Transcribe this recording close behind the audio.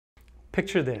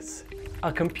Picture this,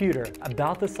 a computer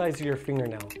about the size of your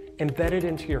fingernail embedded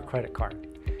into your credit card.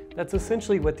 That's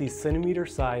essentially what these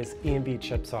centimeter-sized EMV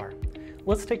chips are.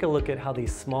 Let's take a look at how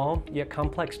these small yet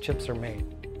complex chips are made.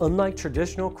 Unlike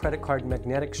traditional credit card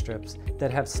magnetic strips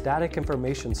that have static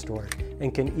information stored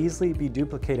and can easily be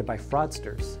duplicated by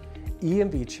fraudsters,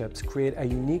 EMV chips create a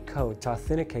unique code to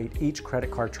authenticate each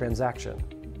credit card transaction.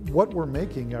 What we're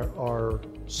making are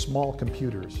small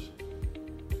computers,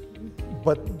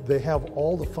 but they have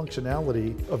all the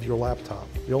functionality of your laptop.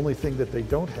 The only thing that they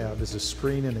don't have is a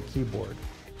screen and a keyboard.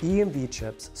 EMV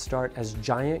chips start as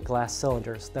giant glass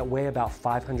cylinders that weigh about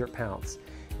 500 pounds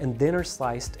and then are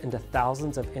sliced into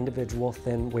thousands of individual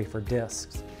thin wafer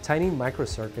discs. Tiny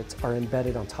microcircuits are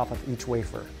embedded on top of each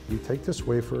wafer. We take this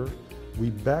wafer, we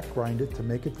back grind it to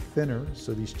make it thinner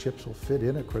so these chips will fit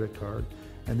in a credit card,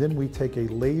 and then we take a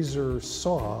laser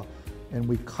saw and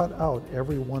we cut out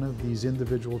every one of these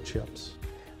individual chips.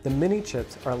 The mini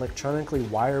chips are electronically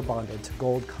wire bonded to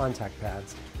gold contact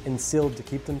pads and sealed to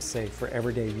keep them safe for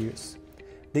everyday use.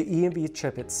 The EMV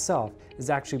chip itself is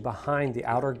actually behind the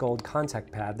outer gold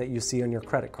contact pad that you see on your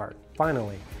credit card.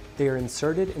 Finally, they are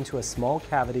inserted into a small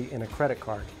cavity in a credit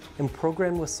card and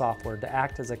programmed with software to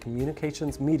act as a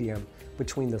communications medium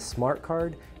between the smart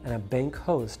card and a bank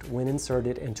host when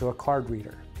inserted into a card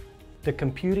reader. The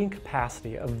computing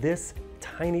capacity of this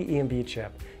tiny EMV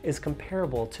chip is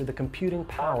comparable to the computing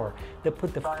power that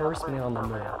put the first man on the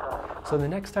moon. So the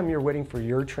next time you're waiting for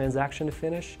your transaction to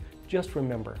finish, just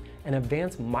remember, an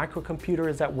advanced microcomputer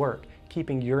is at work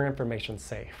keeping your information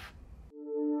safe.